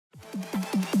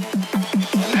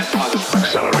That causes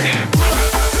acceleration.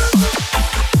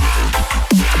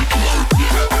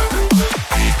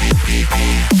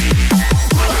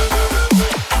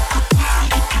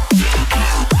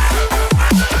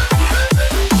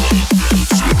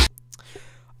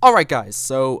 Alright guys,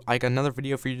 so I got another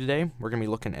video for you today. We're going to be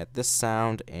looking at this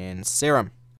sound in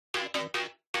Serum.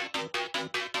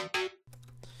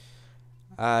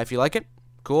 If you like it,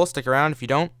 cool, stick around. If you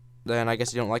don't, then I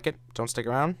guess you don't like it. Don't stick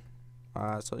around.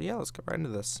 So yeah, let's get right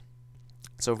into this.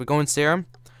 So if we go in Serum,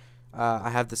 I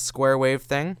have this square wave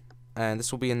thing, and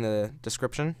this will be in the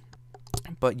description.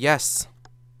 But yes,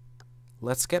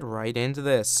 let's get right into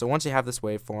this. So once you have this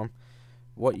waveform,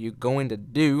 what you're going to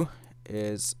do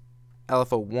is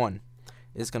LFO1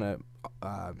 is going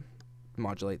to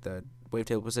modulate the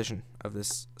wavetable position of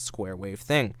this square wave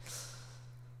thing.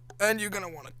 And you're going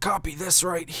to want to copy this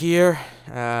right here.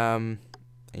 You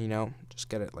know, just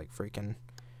get it like freaking...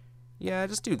 Yeah,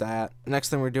 just do that. Next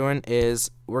thing we're doing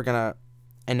is we're going to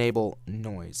enable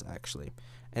noise, actually.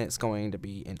 And it's going to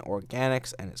be in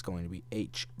organics, and it's going to be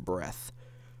H breath.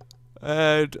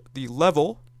 And the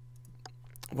level,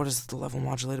 what is the level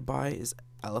modulated by, is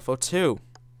LFO2.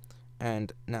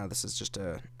 And now this is just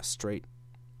a straight,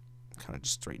 kind of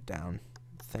just straight down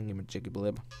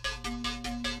thingy-majiggy-blib.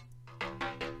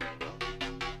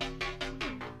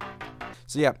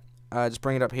 So yeah, just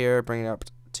bring it up here, bring it up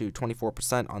to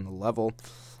 24% on the level,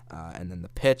 and then the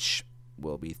pitch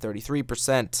will be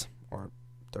 33%, or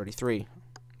 33.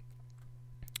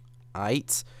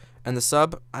 Aight. And the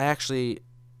sub, I have it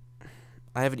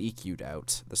EQ'd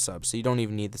out, the sub, so you don't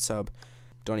even need the sub.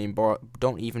 Don't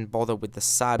even bother with the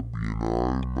sub.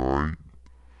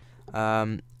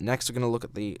 Next we're gonna look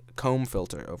at the comb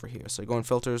filter over here. So go in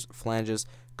filters, flanges,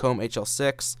 comb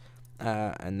HL6,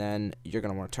 and then you're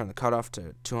gonna want to turn the cutoff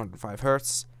to 205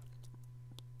 Hertz.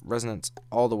 Resonance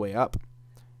all the way up.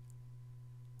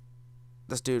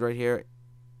 This dude right here,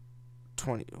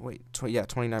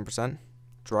 29%.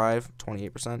 Drive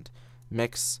 28%.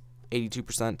 Mix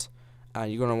 82%.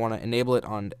 You're gonna want to enable it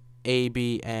on A,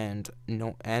 B, and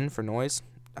N for noise.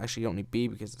 Actually, you don't need B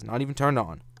because it's not even turned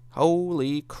on.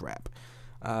 Holy crap.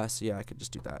 So yeah, I could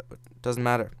just do that, but it doesn't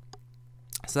matter.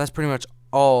 So that's pretty much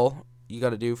all you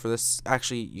got to do for this.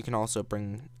 Actually, you can also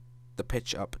bring the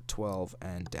pitch up 12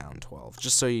 and down 12,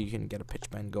 just so you can get a pitch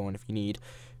bend going if you need.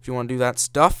 If you want to do that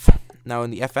stuff. Now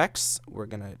in the FX, we're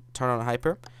going to turn on a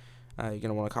hyper. You're going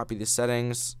to want to copy the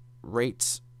settings.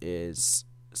 Rate is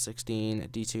 16,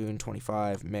 detune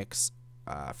 25, mix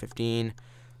 15.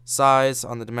 Size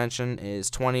on the dimension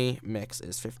is 20, mix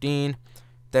is 15.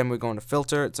 Then we're going to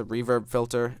filter. It's a reverb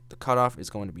filter. The cutoff is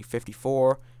going to be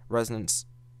 54, resonance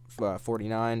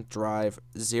 49, drive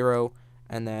 0,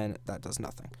 and then that does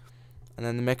nothing. And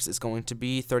then the mix is going to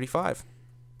be 35.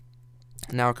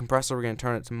 Now a compressor, we're going to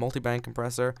turn it to multi-band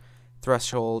compressor.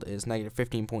 Threshold is negative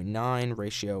 15.9,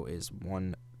 ratio is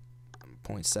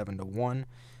 1.7 to 1.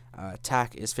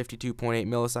 TAC is 52.8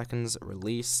 milliseconds.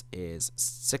 Release is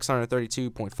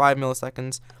 632.5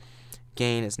 milliseconds.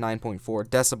 Gain is 9.4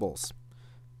 decibels.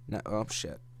 No, oh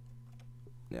shit.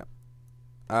 Yeah.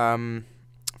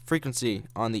 Frequency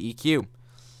on the EQ,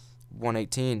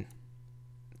 118.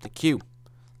 The Q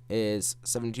is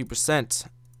 72%.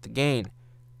 The gain,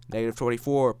 negative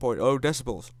 24.0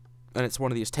 decibels. And it's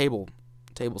one of these tables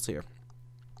here.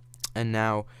 And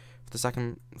now for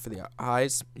the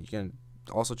highs, you can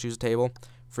also choose a table.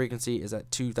 Frequency is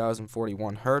at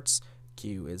 2041 Hertz.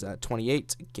 Q is at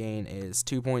 28. Gain is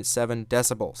 2.7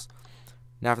 decibels.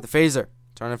 Now for the phaser.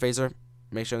 Turn on phaser.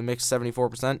 Make sure the mix is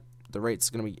 74%. The rate's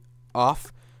going to be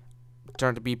off.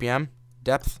 Turn to BPM.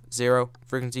 Depth 0.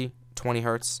 Frequency 20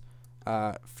 Hertz.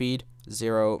 Feed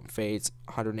 0. Fades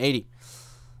 180.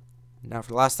 Now for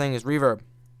the last thing is reverb.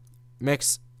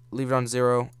 Mix, leave it on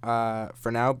 0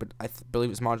 for now, but I believe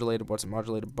it's modulated. What's it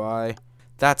modulated by?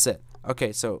 That's it.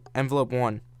 Okay, so envelope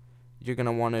 1, you're going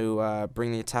to want to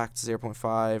bring the attack to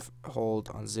 0.5, hold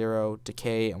on 0,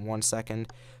 decay in 1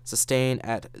 second, sustain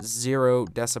at 0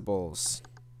 decibels,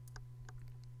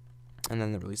 and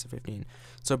then the release of 15.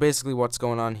 So basically what's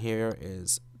going on here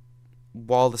is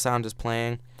while the sound is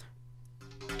playing,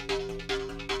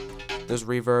 there's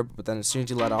reverb, but then as soon as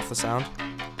you let off the sound,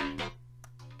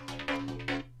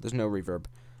 there's no reverb.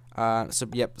 So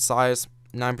yep, size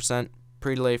 9%,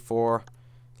 pre-delay 4,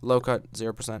 low cut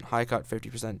 0%, high cut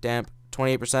 50%, damp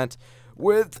 28%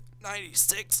 with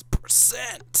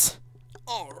 96%.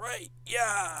 All right,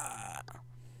 yeah.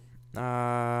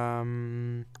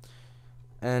 And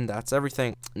that's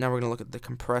everything. Now we're gonna look at the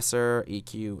compressor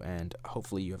EQ, and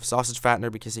hopefully you have a sausage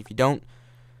fattener, because if you don't,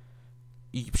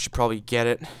 you should probably get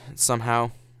it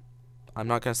somehow. I'm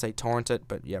not going to say torrent it,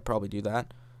 but yeah, probably do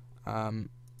that.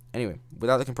 Anyway,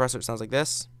 without the compressor, it sounds like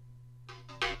this.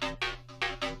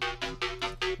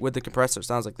 With the compressor, it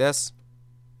sounds like this.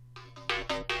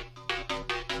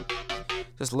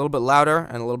 Just a little bit louder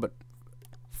and a little bit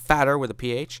fatter with a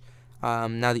pH.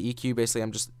 Now the EQ, basically,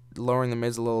 I'm just lowering the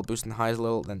mids a little, boosting the highs a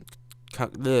little, then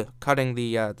cutting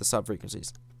the sub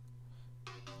frequencies.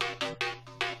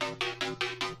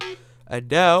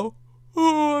 And now,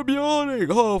 oh, I'm yawning.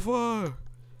 Oh, fuck.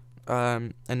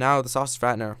 And now the sausage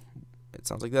fattener. It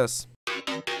sounds like this.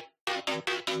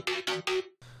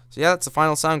 So yeah, that's the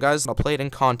final sound, guys. I'll play it in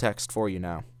context for you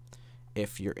now,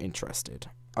 if you're interested.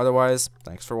 Otherwise,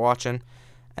 thanks for watching,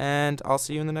 and I'll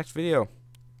see you in the next video.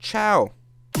 Ciao!